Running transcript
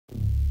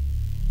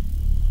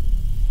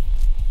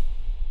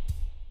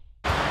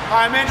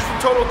Hi, I'm Andrew from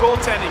Total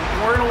Goaltending, and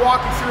we're going to walk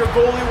you through a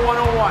goalie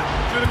 101.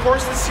 Through the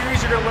course of the series,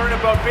 you're going to learn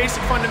about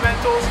basic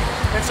fundamentals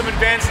and some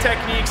advanced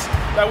techniques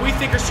that we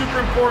think are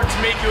super important to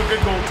make you a good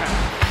goaltender.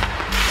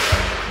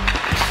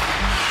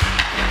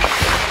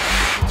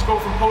 Let's go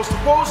from post to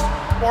post,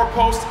 or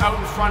post out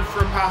in front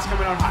for a pass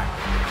coming out high.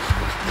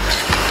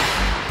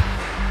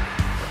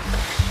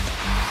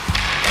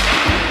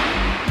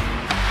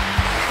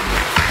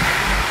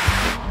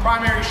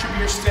 Primary should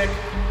be your stick.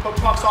 Put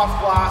pucks off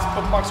glass,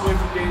 put pucks away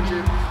from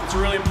danger. It's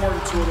a really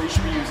important tool that you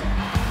should be using.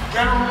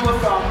 General rule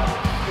of thumb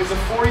is a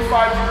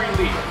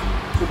 45-degree lead.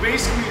 So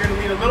basically you're going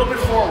to lean a little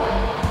bit forward.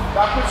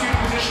 That puts you in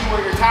a position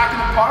where you're attacking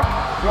the puck,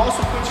 but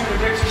also puts you in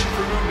a great position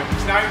for movement,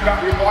 because now you've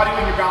got your body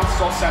and your balance is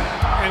all centered.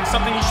 And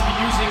something you should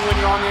be using when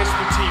you're on the ice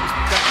with teams,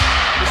 because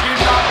there's going to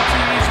be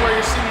opportunities where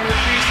you're sitting in your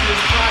crease and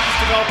there's practice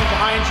developing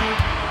behind you,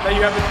 that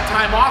you have the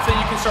time off, that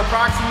you can start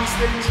practicing these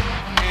things.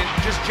 And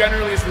just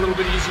generally it's a little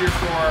bit easier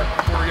for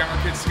younger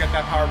kids to get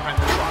that power behind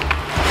their shot.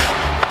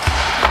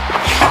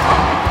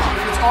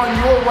 If it's on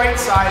your right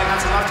side and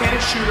that's a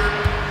left-handed shooter,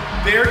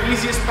 their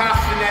easiest path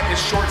to the net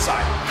is short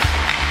side.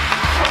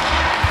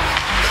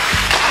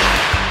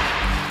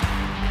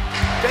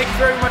 Thank you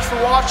very much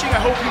for watching. I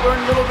hope you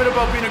learned a little bit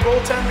about being a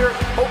goaltender.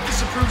 Hope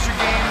this improves your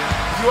game.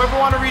 If you ever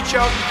want to reach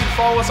out, you can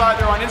follow us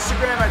either on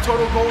Instagram at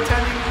Total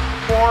Goaltending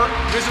or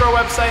visit our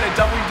website at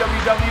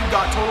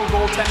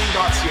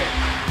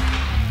www.totalgoaltending.ca.